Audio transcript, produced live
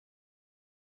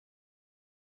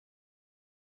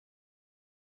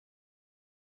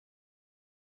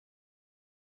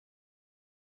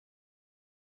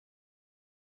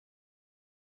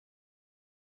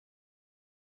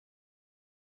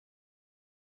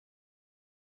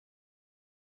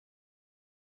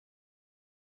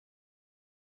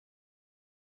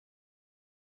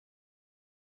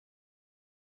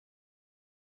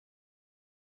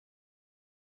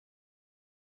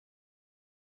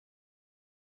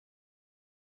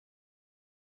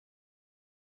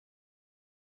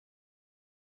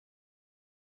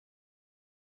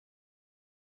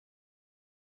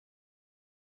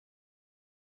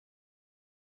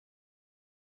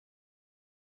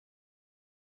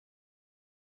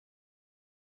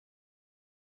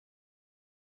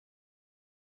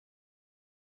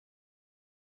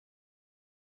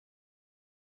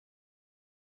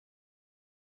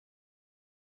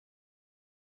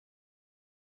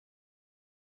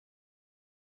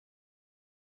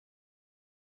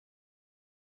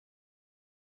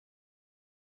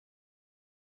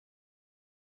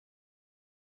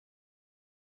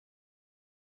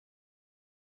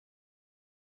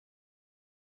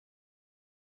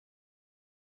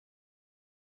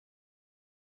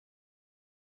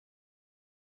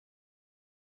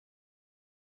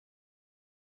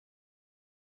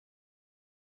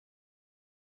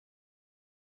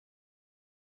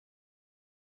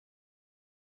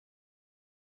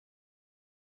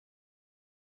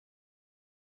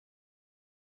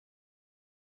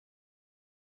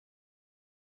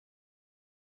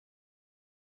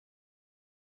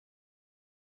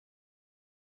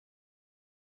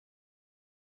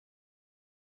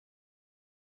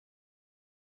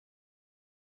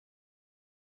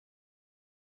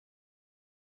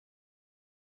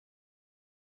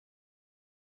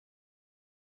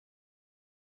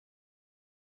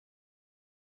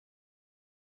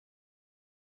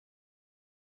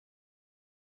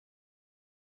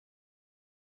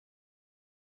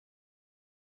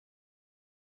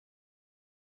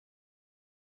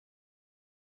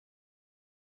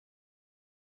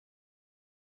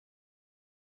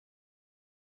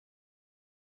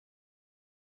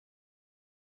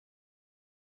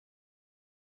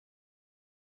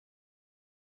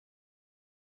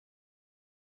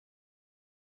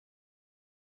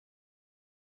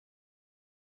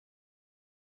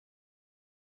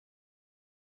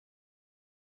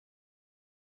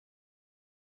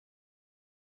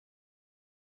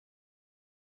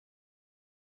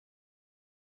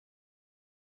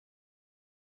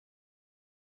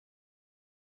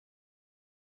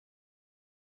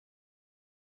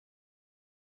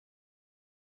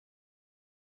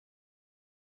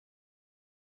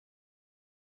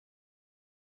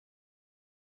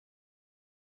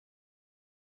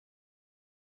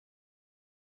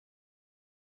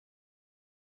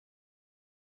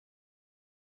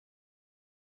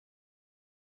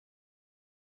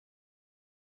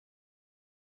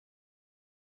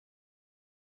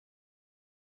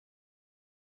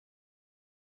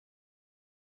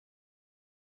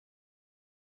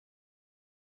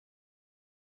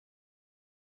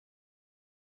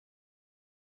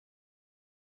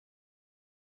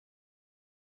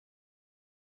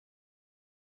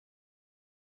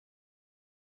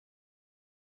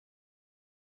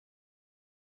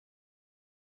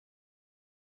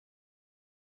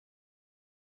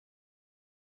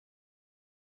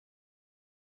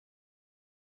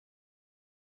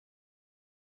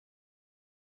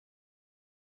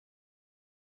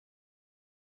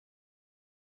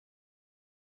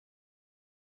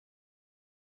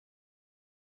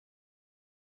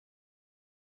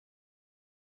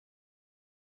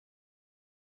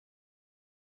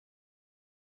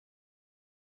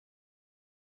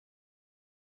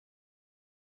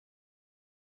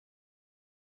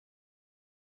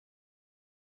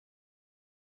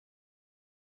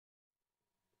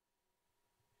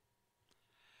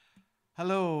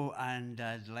Hello, and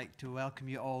I'd like to welcome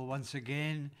you all once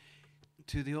again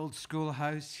to the old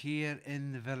schoolhouse here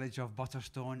in the village of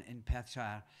Butterstone in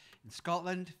Perthshire in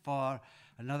Scotland for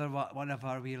another one of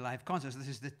our wee live concerts. This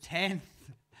is the 10th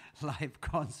live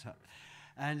concert,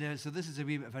 and so this is a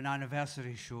wee bit of an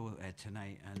anniversary show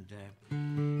tonight, and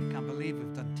can't believe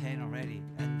we've done 10 already.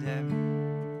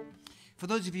 And for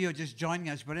those of you who are just joining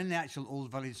us, we're in the actual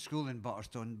old village school in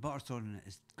Butterstone. Butterstone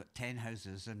has got 10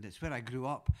 houses, and it's where I grew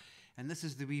up. And this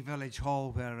is the wee village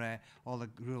hall where all the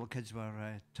rural kids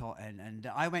were taught in. And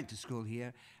I went to school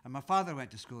here, and my father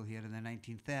went to school here in the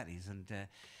 1930s. And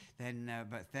then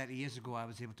about 30 years ago, I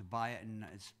was able to buy it and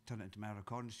turn it into my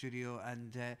recording studio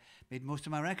and made most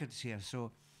of my records here.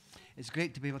 So it's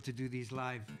great to be able to do these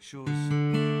live shows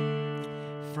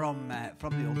from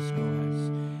the old schoolhouse.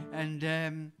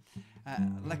 And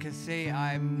like I say,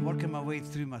 I'm working my way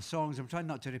through my songs. I'm trying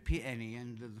not to repeat any,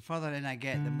 and the further in I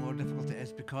get, the more difficult it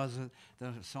is, because there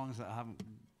are songs that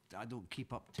I don't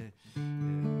keep up to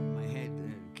my head,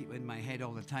 keep in my head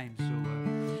all the time. So,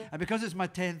 and because it's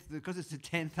the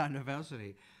 10th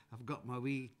anniversary, I've got my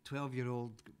wee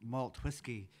 12-year-old malt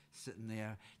whiskey sitting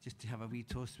there just to have a wee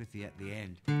toast with you at the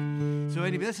end. So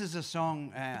anyway, this is a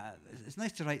song. It's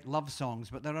nice to write love songs,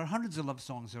 but there are hundreds of love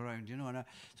songs around, you know. And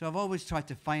so I've always tried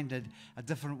to find a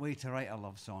different way to write a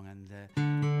love song, and this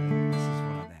is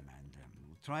one of them. And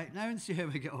we'll try it now and see how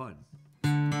we get on.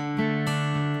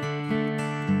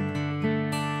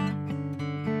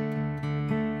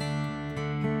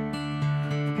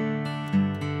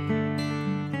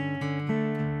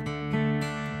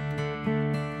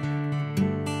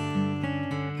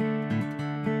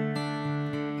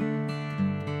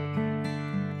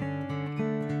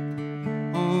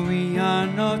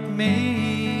 Not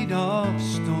made of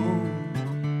stone,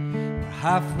 we're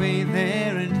halfway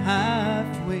there and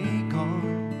halfway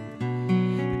gone,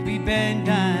 but we bend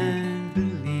and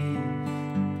believe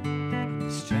in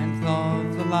the strength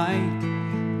of the light,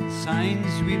 the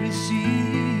signs we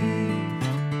receive,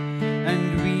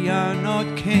 and we are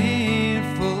not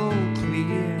careful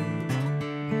clear,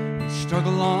 we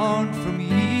struggle on from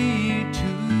year to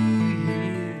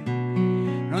year,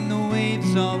 and on the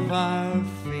waves of our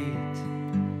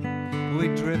we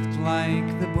drift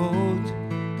like the boat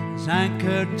is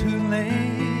anchored too late.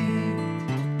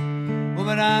 Oh,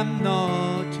 but I'm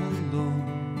not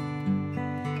alone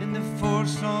in the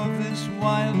force of this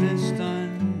wildest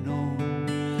unknown.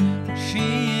 She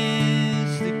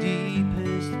is the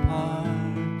deepest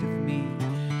part of me.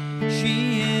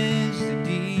 She is the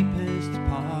deepest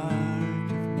part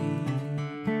of me.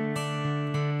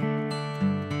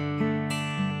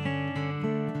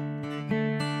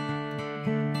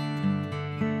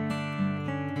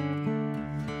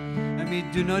 We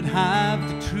do not have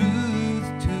the truth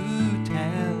to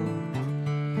tell,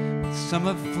 but some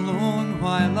have flown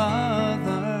while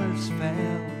others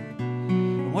fell.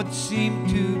 And what seemed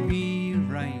to be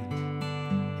right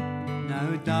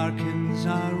now darkens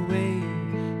our way,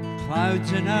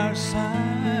 clouds in our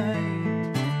sight,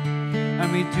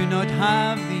 and we do not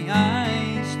have the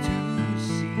eyes to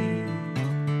see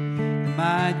the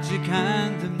magic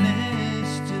and the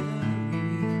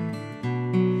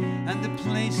and the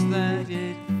place that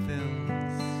it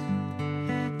fills,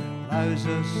 that allows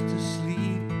us to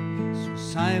sleep so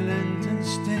silent and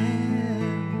still.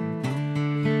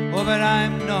 Oh, but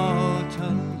I'm not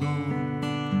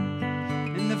alone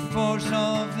in the force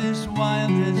of this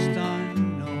wildest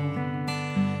unknown.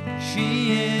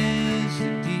 She is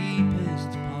the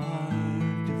deepest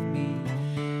part of me.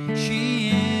 She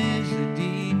is the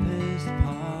deepest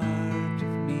part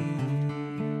of me.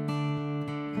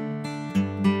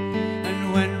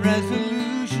 When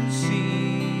resolution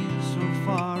seems so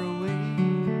far away,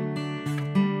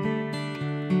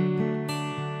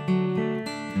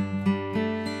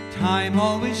 time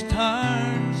always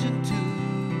turns into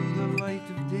the light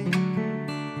of day.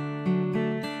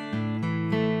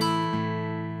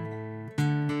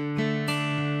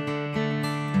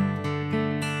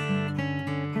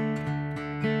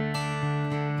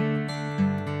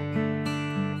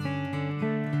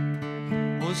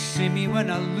 Oh, see me when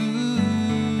I lose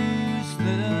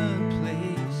the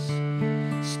place,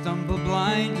 stumble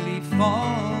blindly,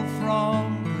 fall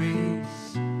from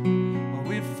grace. Oh,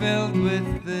 we're filled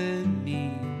with the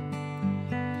need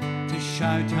to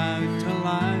shout out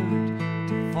aloud,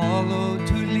 to follow,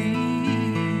 to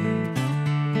lead.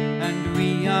 And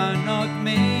we are not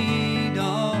made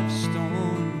of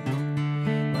stone,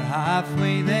 we're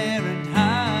halfway there and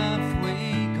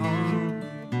halfway gone,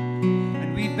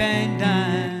 and we bend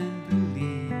and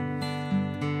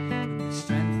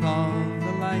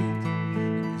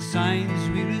signs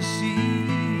we receive.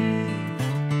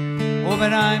 Oh,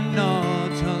 but I'm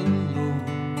not alone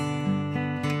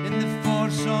in the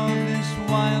force of this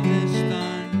wildest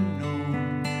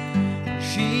unknown.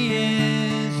 She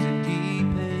is the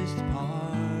deepest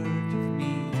part of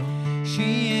me. She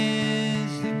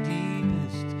is the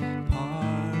deepest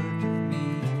part of me.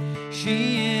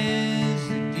 She is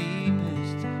the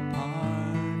deepest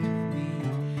part of me.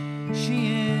 She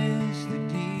is the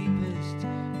deepest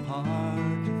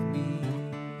part of me.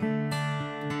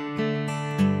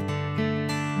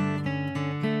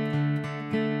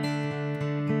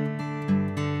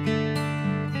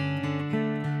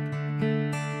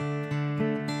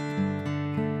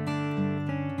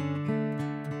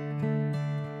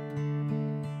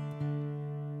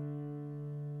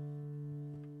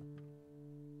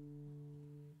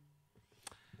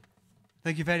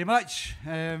 Thank you very much.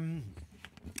 I'm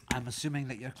assuming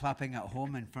that you're clapping at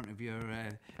home in front of your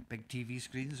big TV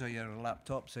screens or your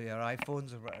laptops or your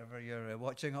iPhones or whatever you're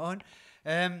watching on.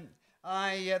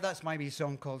 That's my wee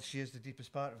song called She Is the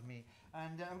Deepest Part of Me.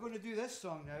 And I'm going to do this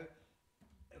song now,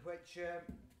 which... taking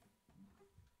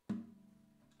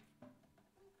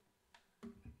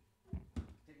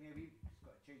a wee... It's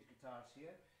got to change guitars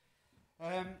here.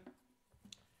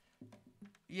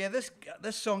 Yeah, this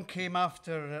song came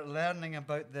after learning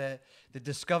about the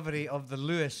discovery of the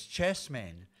Lewis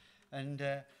chessmen. And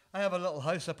I have a little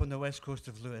house up on the west coast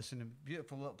of Lewis in a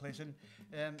beautiful little place. And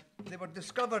they were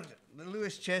discovered, the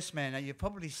Lewis chessmen, and you've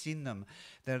probably seen them.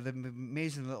 They're the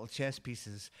amazing little chess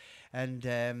pieces. And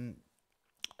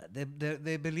they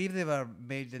believe they were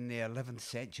made in the 11th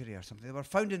century or something. They were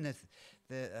found in I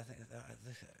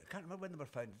can't remember when they were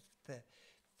found.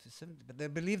 But they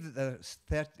believe that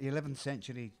they're 11th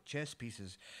century chess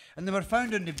pieces. And they were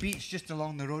found on the beach just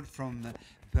along the road from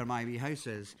where my wee house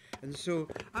is. And so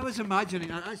I was imagining,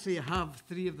 I actually have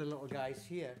 3 of the little guys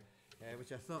here,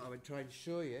 which I thought I would try and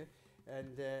show you.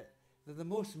 And they're the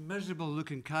most miserable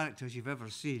looking characters you've ever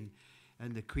seen.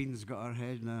 And the Queen's got her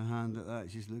head in her hand like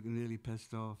that. She's looking really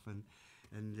pissed off. And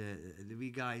the wee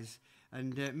guys...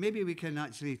 And maybe we can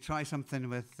actually try something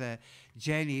with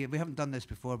Jenny. We haven't done this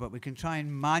before, but we can try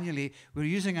and manually... We're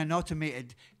using an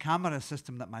automated camera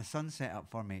system that my son set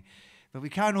up for me. But we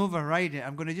can't override it.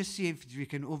 I'm going to just see if we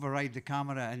can override the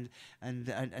camera and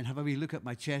have a wee look at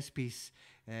my chess piece.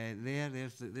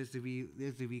 There's the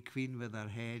wee Queen with her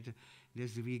head.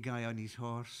 There's the wee guy on his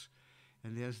horse.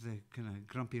 And there's the kind of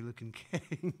grumpy-looking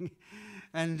king.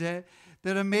 And they're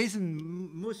amazing,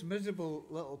 most miserable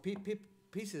little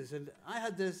pieces. And I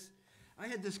had this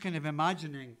kind of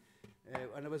imagining,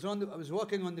 and I was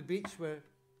walking on the beach where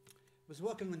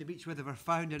they were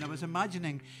found, and I was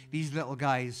imagining these little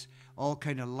guys all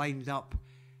kind of lined up,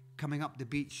 coming up the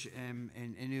beach in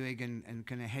Uig and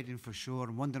kind of heading for shore,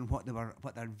 and wondering what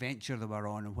adventure they were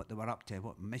on and what they were up to,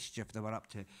 what mischief they were up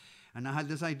to. And I had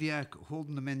this idea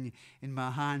holding them in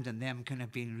my hand and them kind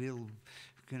of being real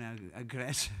kind of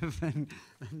aggressive and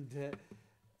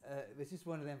it was just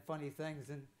one of them funny things,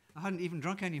 and I hadn't even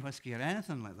drunk any whiskey or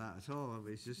anything like that at all. It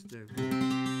was just the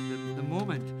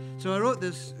moment. So I wrote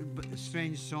this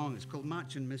strange song. It's called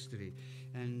Match and Mystery,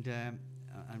 and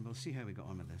we'll see how we got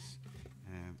on with this.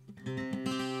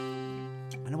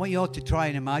 And I want you all to try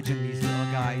and imagine these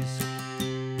little guys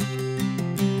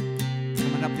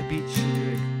coming up the beach.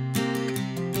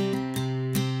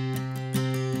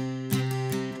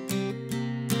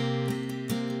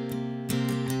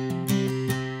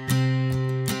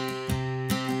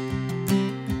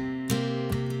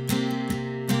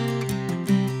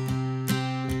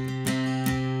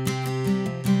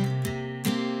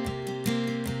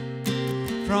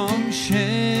 From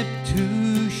ship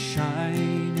to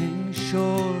shining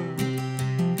shore,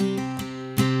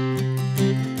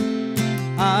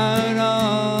 out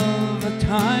of a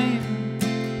time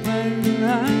when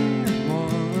I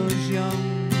was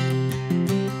young,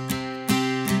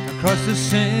 across the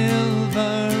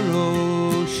silver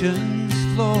ocean's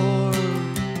floor,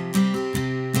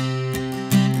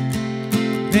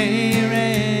 their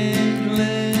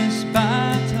endless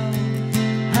battle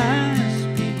has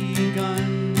begun.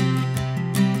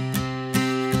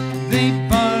 They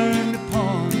burned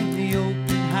upon the open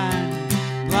hand,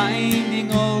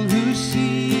 blinding all who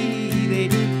see. They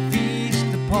feast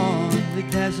upon the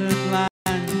desert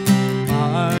land,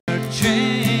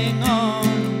 marching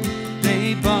on.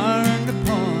 They burned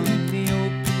upon the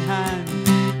open hand,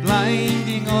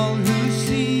 blinding all who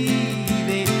see.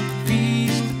 They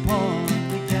feast upon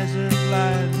the desert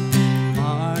land,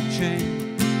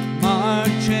 marching,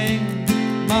 marching,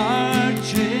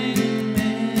 marching.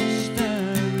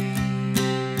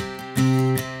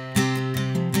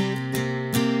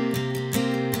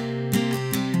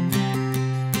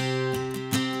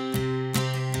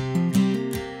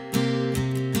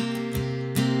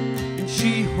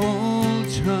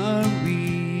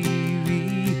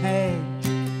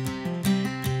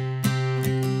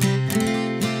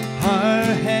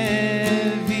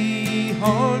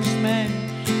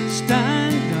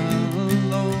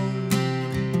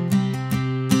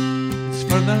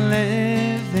 for the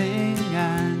living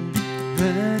and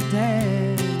the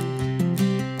dead,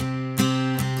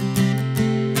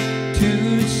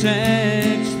 to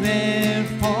search their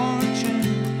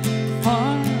fortune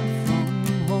far from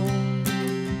home.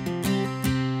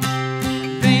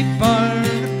 They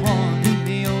burn upon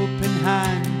the open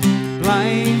hand,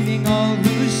 blinding all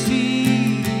who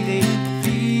see. They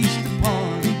feast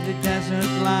upon the desert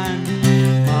land,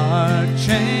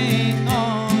 marching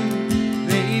on.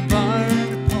 They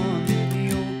burn upon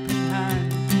the open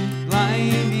hand,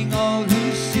 blinding all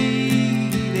who see.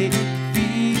 They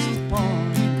feast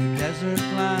upon the desert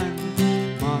land,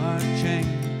 marching,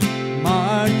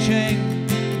 marching,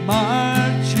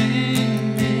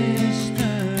 marching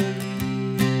mystery.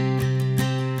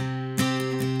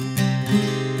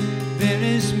 There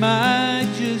is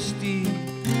majesty,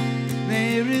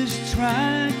 there is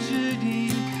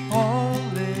tragedy, all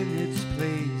in its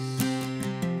place.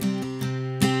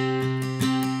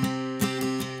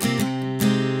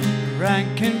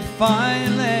 Rank and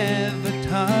file ever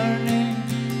turning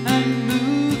and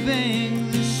moving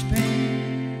the space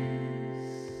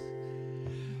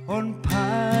on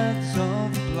paths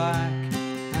of black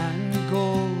and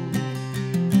gold.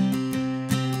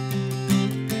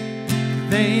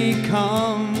 They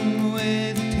come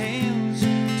with tales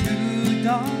too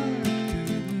dark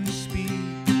to speak,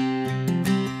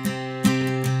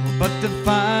 but the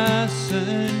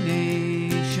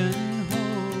fascination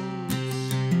holds,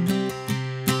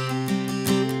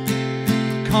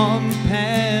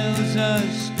 compels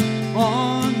us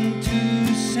on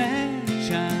to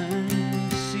search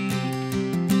and seek.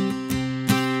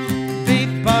 They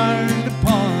burned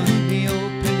upon the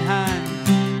open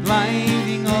hand,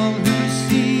 blinding all who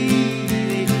see.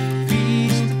 They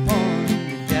feast upon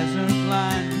the desert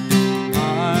land,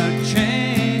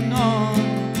 marching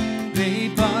on. They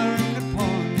burned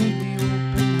upon the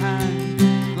open hand,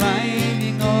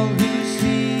 blinding all who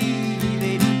see.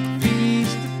 They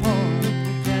feast upon the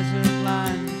desert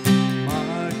land,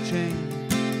 marching,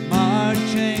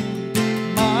 marching,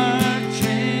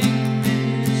 marching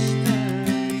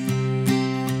mystery.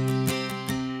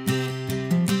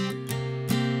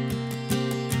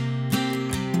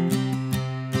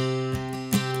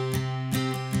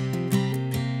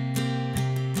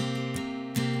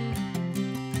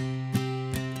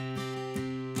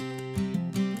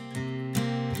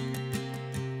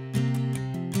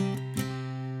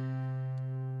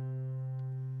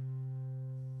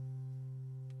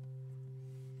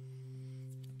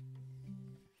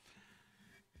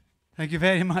 Thank you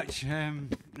very much.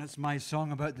 That's my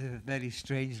song about the very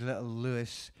strange little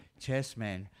Lewis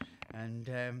chessmen. And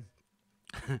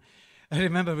I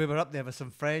remember we were up there with some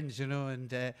friends, you know,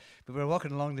 and we were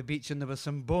walking along the beach, and there were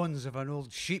some bones of an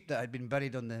old sheep that had been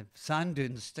buried on the sand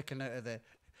dunes, sticking out of the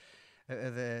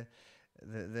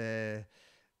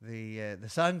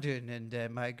sand dune. And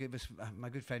my good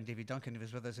friend Davy Duncan, he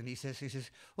was with us, and he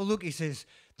says, "Oh look," he says,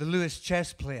 "the Lewis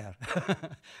chess player."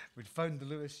 We'd found the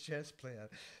Lewis chess player.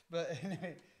 But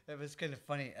anyway, it was kind of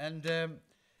funny. And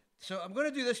so I'm going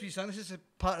to do this wee song. This is a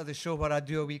part of the show where I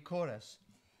do a wee chorus.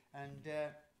 And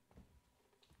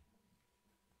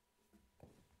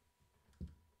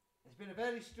it's been a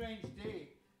very strange day.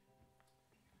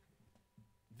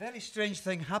 Very strange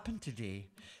thing happened today.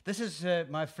 This is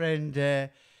my friend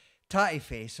Tatty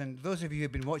Face, and those of you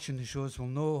who've been watching the shows will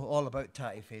know all about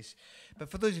Tatty Face. But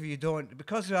for those of you who don't,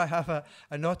 because I have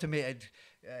an automated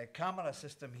camera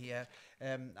system here,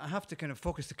 I have to kind of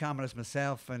focus the cameras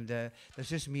myself, and there's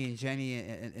just me and Jenny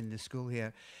in the school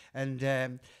here. And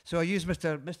so I use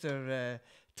Mr.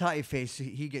 Tatty Face.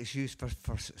 He gets used for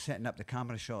setting up the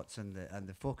camera shots and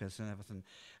the focus and everything.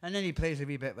 And then he plays a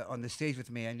wee bit on the stage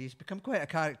with me, and he's become quite a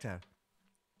character.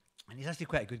 And he's actually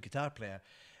quite a good guitar player.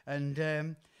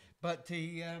 And but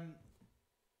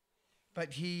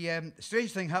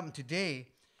strange thing happened today.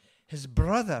 His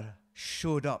brother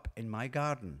showed up in my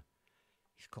garden.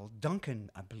 He's called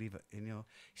Duncan, I believe it. You know,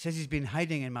 he says he's been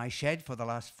hiding in my shed for the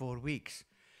last 4 weeks,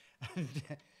 and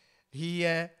he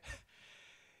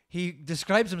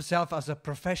describes himself as a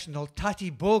professional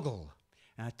tatty bogle.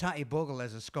 And a tatty bogle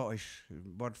is a Scottish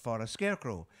word for a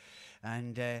scarecrow.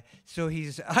 And so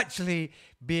he's actually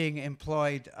being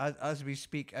employed as we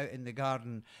speak out in the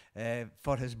garden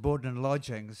for his board and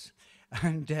lodgings.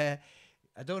 And I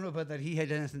don't know whether he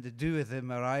had anything to do with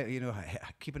him or I, you know,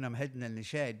 keeping him hidden in the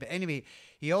shed. But anyway,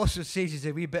 he also says he's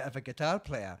a wee bit of a guitar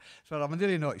player. So I'm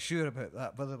really not sure about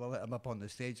that, whether we'll let him up on the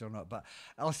stage or not. But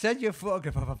I'll send you a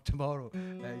photograph of him tomorrow.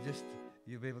 Just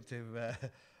you'll be able to...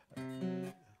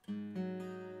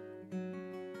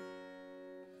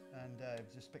 And I've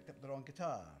just picked up the wrong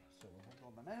guitar. So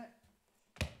hold on a minute.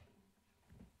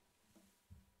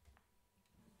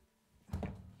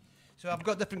 So I've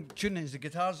got different tunings. The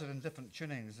guitars are in different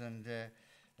tunings, and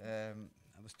I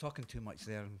was talking too much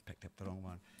there and picked up the wrong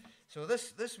one. So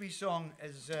this wee song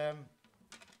is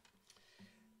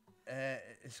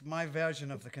it's my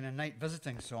version of the kind of night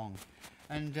visiting song,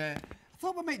 and I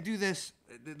thought we might do this.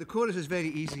 The chorus is very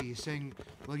easy. You sing,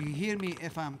 "Will you hear me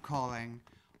if I'm calling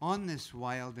on this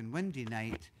wild and windy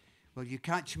night? Will you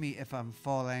catch me if I'm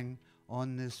falling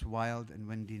on this wild and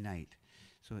windy night?"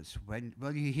 So it's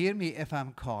will you hear me if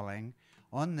I'm calling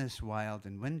on this wild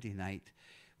and windy night?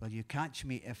 Will you catch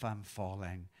me if I'm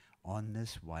falling on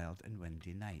this wild and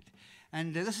windy night?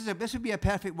 And this would be a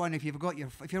perfect one if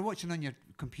if you're watching on your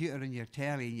computer and your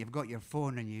telly and you've got your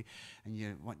phone and you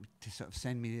want to sort of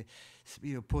send me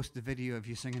post the video of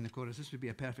you singing the chorus. This would be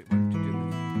a perfect one to do.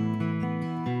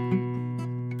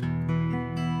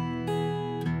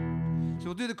 So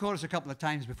we'll do the chorus a couple of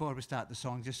times before we start the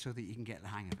song, just so that you can get the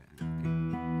hang of it. Okay.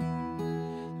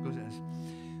 It goes like this.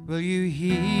 Will you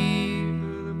hear?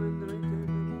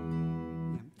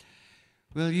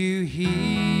 Will you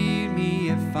hear me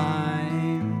if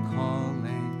I'm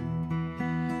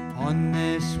calling on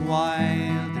this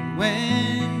wild and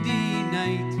windy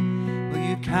night? Will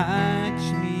you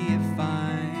catch me if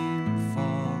I'm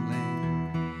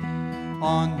falling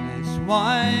on this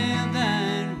wild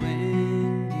and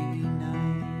windy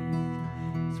night?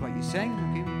 That's what you sing.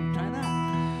 Okay, we'll try that.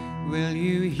 Will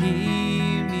you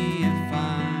hear me if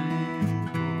I'm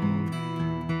calling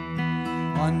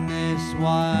on this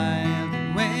wild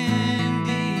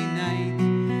windy night?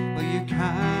 Will you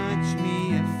catch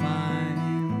me if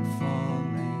I'm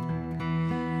falling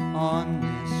on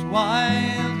this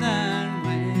wild and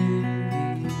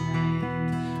windy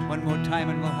night? One more time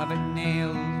and we'll have it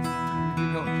nailed. Here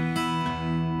we go.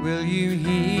 Will you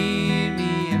hear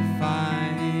me if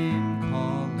I'm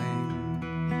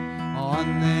calling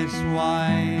on this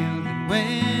wild and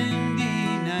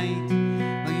windy night?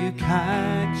 Will you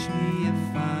catch me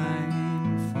if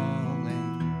I'm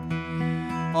falling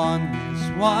on this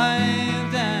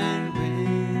wild and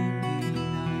windy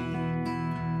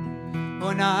night?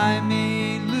 When I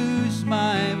may lose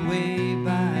my way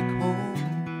back home,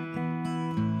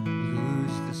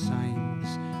 lose the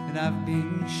signs that I've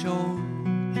been shown,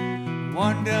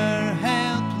 wander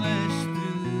helpless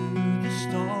through the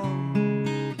storm,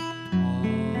 all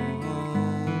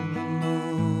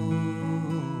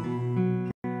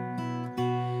alone.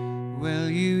 Will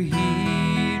you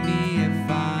hear me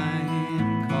if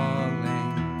I'm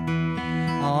calling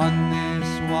on this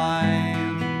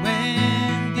wild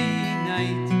windy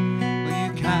night? Will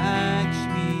you catch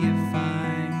me if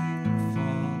I'm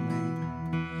falling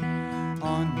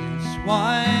on this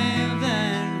wild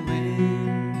and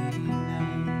windy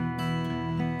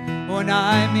night? When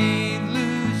I may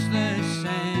lose the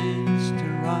sense to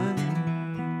run,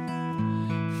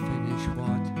 finish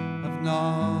what I've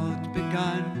not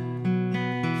begun,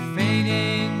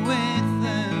 fading with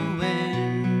the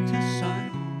winter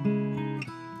sun,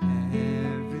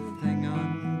 everything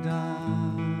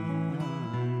undone.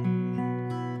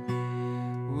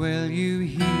 Will you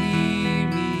hear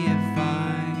me if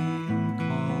I'm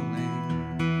calling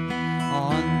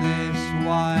on this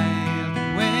wild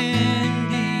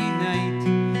windy night?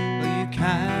 Will you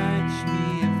catch me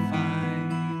if I'm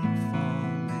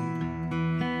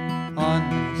falling on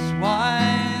this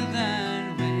wild and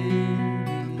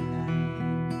windy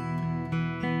night?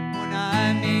 When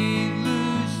I may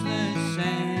lose the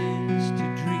sense to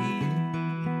dream,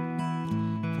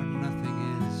 for nothing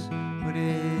is what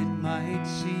it might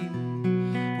seem,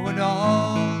 when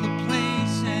all the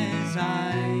places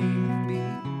I've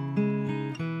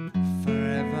been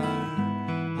forever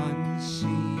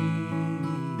unseen.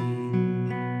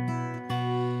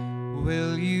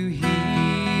 Will you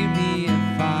hear me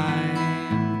if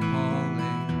I'm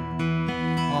calling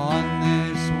on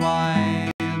this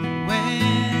wild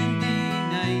windy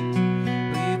night?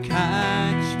 Will you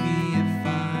catch me if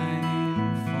I'm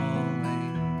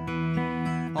falling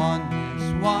on this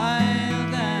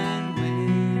wild and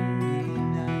windy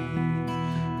night?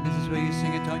 And this is where you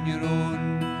sing it on your own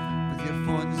with your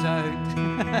phones out.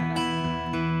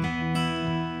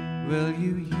 Will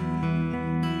you hear me if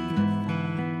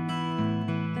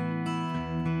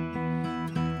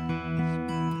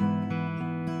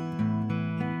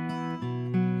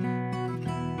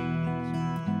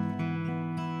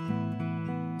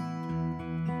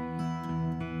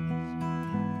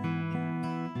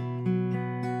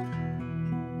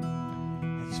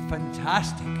It's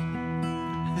fantastic.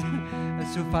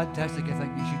 It's so fantastic, I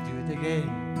think you should do it again.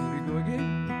 Here we go again.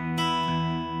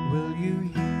 Will you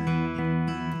hear?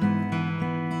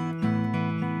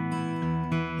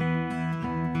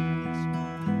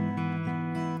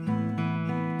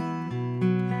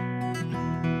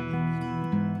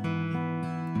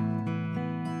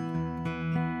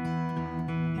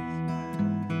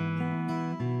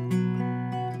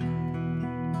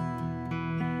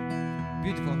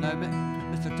 beautiful. Now,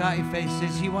 Mr. Tatty Face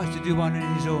says he wants to do one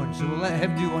on his own, so we'll let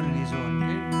him do one on his own.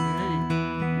 Okay? You ready? You good?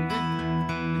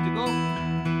 Good to go?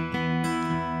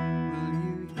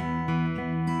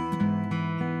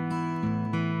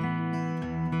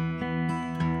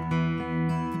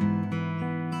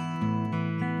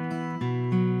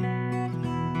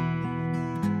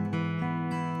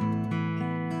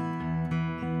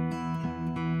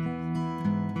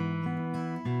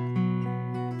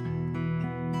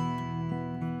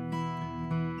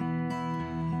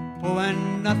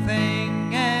 When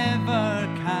nothing ever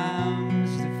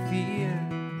comes to fear,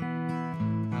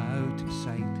 out of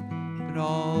sight but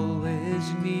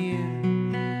always near,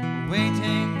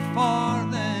 waiting for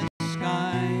the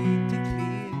sky to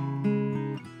clear,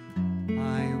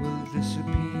 I will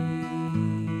disappear.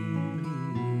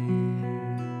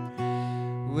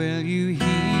 Will you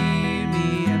hear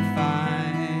me if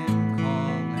I'm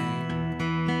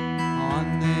calling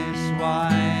on this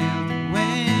wild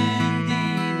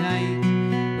windy night?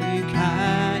 Will you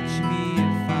catch me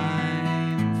if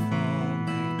I'm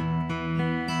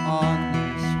falling on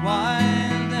this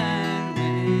wild and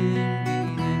windy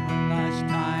night? One last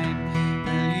time,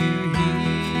 will you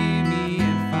hear me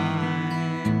if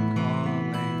I'm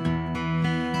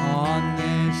calling on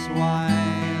this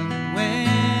wild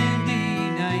windy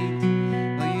night?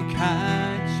 Will you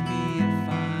catch me if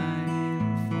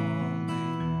I'm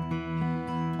falling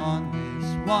on this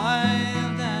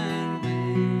wild and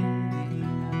windy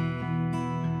night?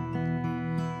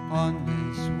 On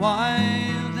this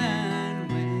wild and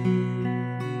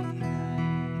windy night.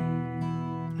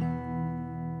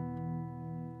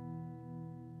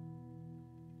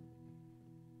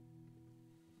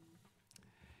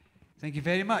 Thank you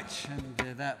very much. And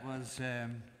that was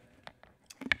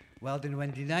Wild and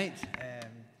Windy Night.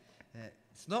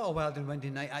 It's not a wild and windy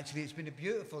night. Actually, it's been a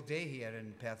beautiful day here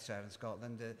in Perthshire in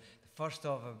Scotland. The first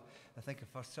of, I think, a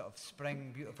first sort of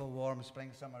spring, beautiful, warm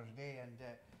spring summer's day. And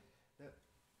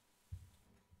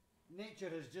nature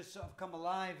has just sort of come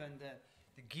alive, and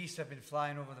the geese have been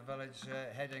flying over the village,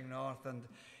 heading north. And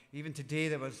even today,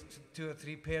 there was 2 or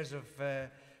 3 pairs of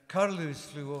curlews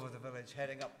flew over the village,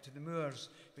 heading up to the moors,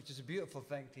 which is a beautiful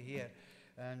thing to hear.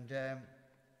 And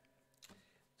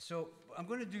so I'm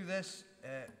going to do this.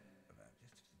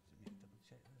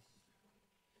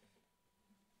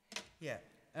 Yeah,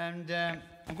 and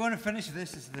I'm going to finish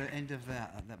this. This is the end of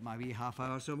my wee half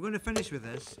hour. So I'm going to finish with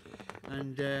this.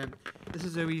 And this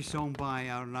is a wee song by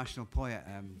our national poet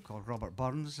called Robert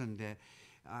Burns. And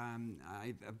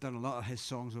I've done a lot of his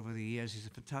songs over the years. He's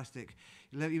a fantastic.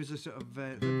 He was a sort of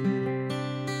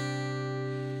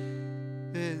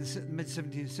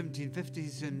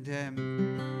mid-1750s and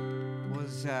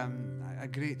was a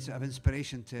great sort of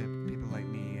inspiration to people like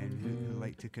me and who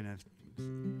like to kind of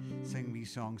sing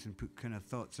these songs and put kind of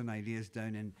thoughts and ideas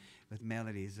down in with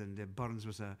melodies. And Burns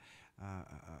was a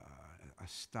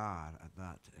star at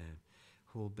that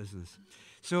whole business.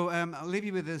 So I'll leave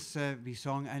you with this wee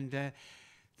song, and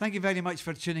thank you very much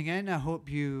for tuning in. I hope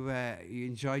you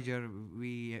enjoyed your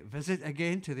wee visit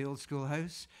again to the old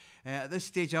schoolhouse. At this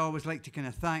stage, I always like to kind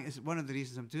of thank. One of the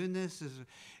reasons I'm doing this is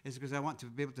because I want to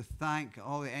be able to thank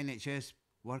all the NHS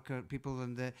worker people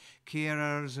and the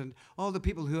carers and all the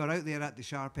people who are out there at the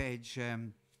sharp edge,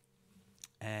 you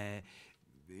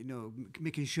know,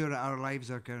 making sure that our lives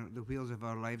are the wheels of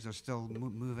our lives are still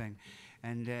moving,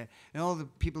 and all the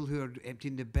people who are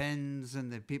emptying the bins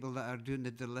and the people that are doing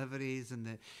the deliveries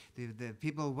and the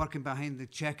people working behind the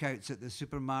checkouts at the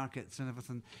supermarkets and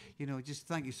everything. You know, just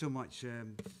thank you so much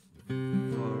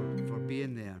for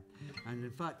being there. And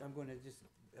in fact, I'm going to just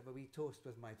have a wee toast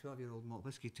with my 12-year-old malt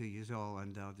whiskey to you all,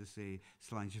 and I'll just say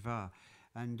Slanjava.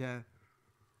 And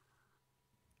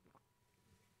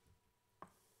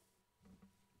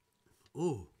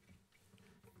oh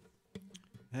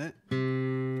yeah,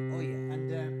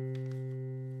 and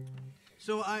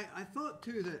so I thought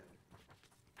too that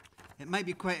it might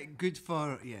be quite good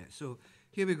for, so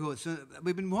here we go. So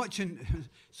we've been watching,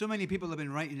 so many people have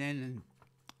been writing in and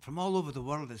from all over the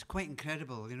world. It's quite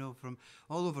incredible, you know, from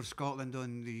all over Scotland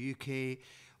and the UK,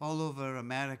 all over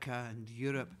America and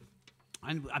Europe.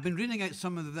 And I've been reading out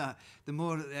some of the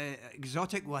more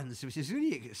exotic ones, which is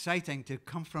really exciting to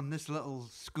come from this little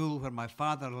school where my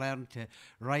father learned to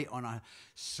write on a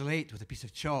slate with a piece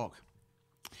of chalk.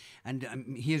 And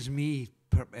here's me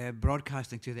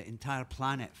broadcasting to the entire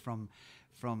planet from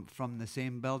the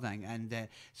same building. And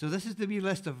so this is the wee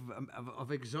list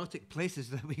of exotic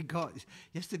places that we got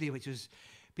yesterday, which was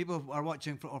people are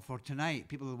watching for tonight.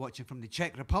 People are watching from the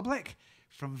Czech Republic,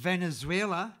 from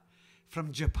Venezuela,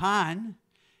 from Japan.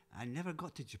 I never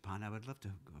got to Japan. I would love to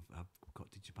have got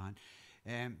to Japan.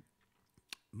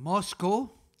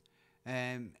 Moscow,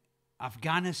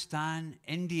 Afghanistan,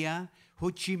 India, Ho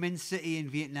Chi Minh City in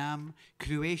Vietnam,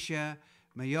 Croatia,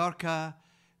 Mallorca,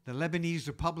 the Lebanese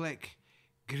Republic,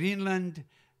 Greenland,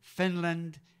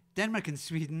 Finland, Denmark and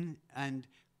Sweden, and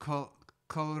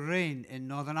Coleraine in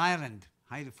Northern Ireland.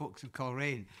 Hi to folks in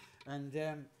Coleraine. And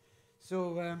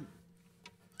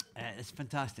it's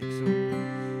fantastic.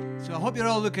 So I hope you're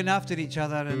all looking after each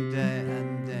other and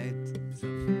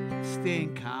sort of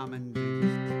staying calm and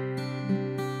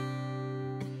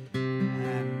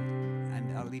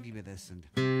I'll leave you with this.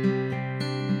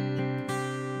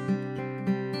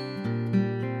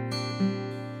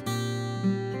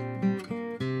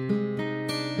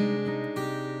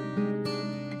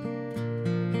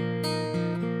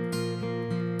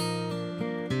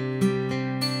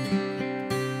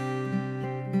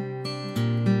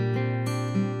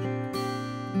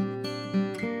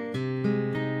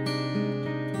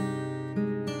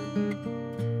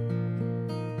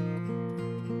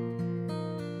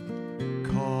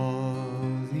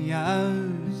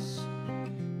 Yowes,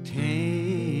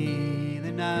 take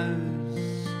the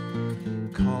nose,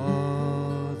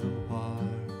 call the war,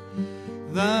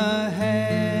 the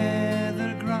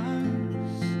heather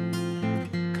grouse,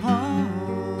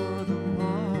 call the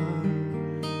war,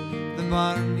 the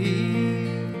barley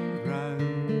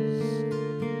rouse,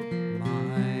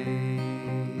 my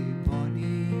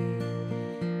bonny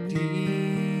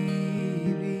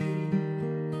dearie,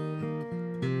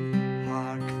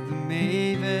 hark the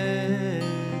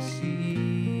mavis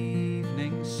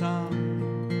evening song,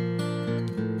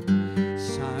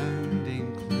 sounding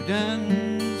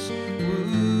Cluden's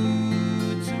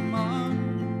woods among,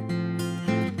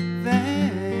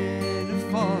 then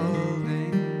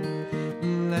falling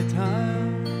let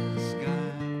us go,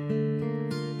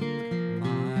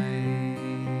 my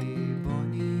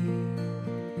bonny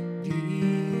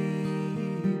dearie,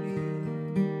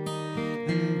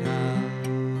 and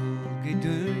I'll get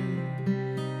down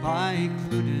by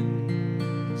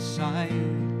Cluden's side,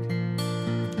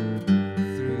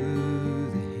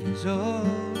 through the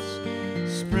hazels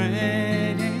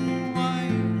spreading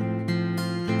wide,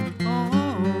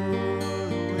 o'er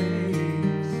the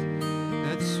waves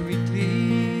that sweetly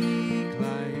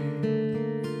glide,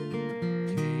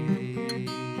 take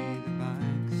the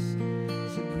banks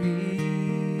so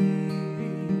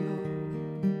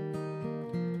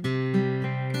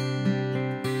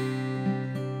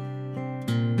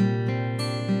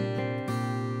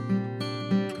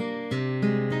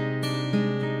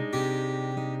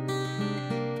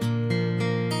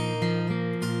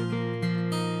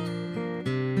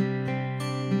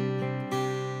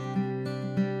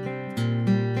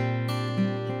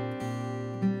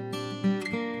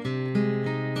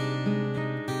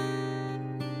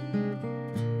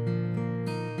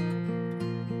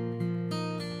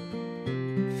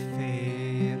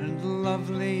fair and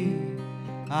lovely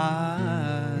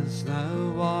as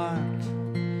thou art,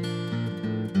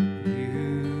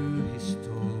 you have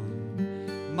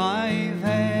stolen my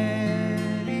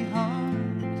very heart.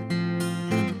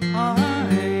 I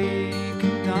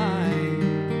can die,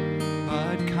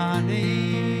 but can't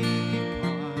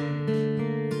part,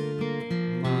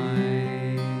 my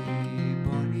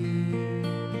bonny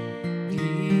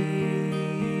dearie,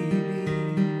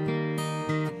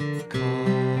 call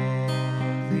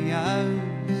the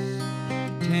Yowes,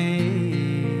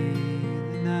 take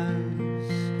the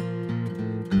nose,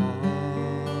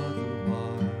 call the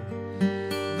war,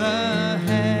 the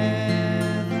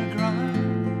heather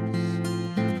grouse,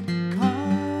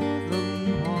 call the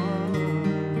war,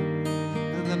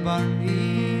 the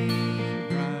barley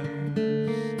rouse,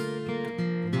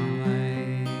 my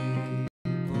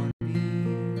bonny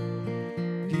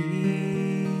dearie.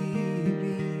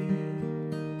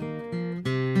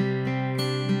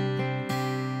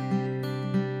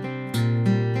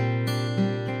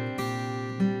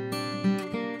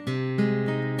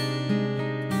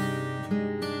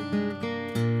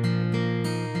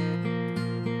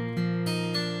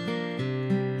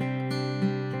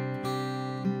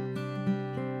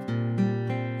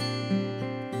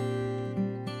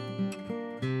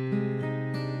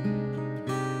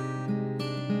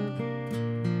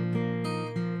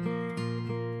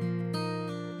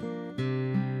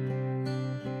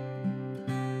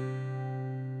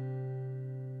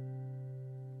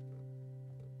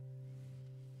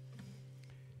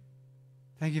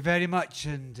 Thank you very much,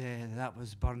 and that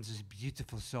was Burns'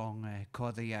 beautiful song,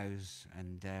 Call the Yowes,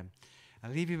 and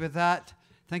I'll leave you with that.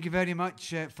 Thank you very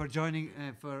much for joining,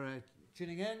 for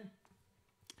tuning in.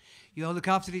 you all look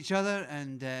after each other,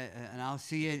 and I'll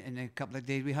see you in a couple of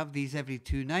days. We have these every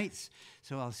 2 nights,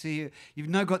 so I'll see you. You've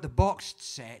now got the boxed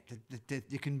set.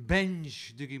 You can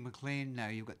binge Dougie MacLean now.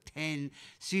 You've got 10.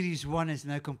 Series 1 is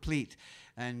now complete,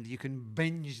 and you can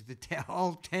binge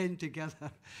all 10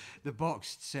 together, the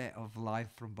boxed set of Live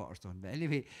from Butterstone. But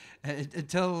anyway,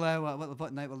 until,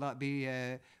 what night will that be?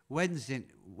 Wednesday,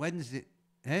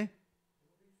 eh?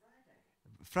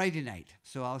 Friday night.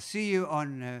 So I'll see you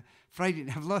on Friday.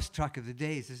 I've lost track of the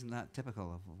days. Isn't that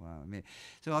typical of me?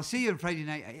 So I'll see you on Friday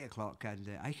night at 8 o'clock. And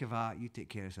Aikava, you take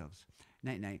care of yourselves.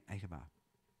 Night, night, Aikava.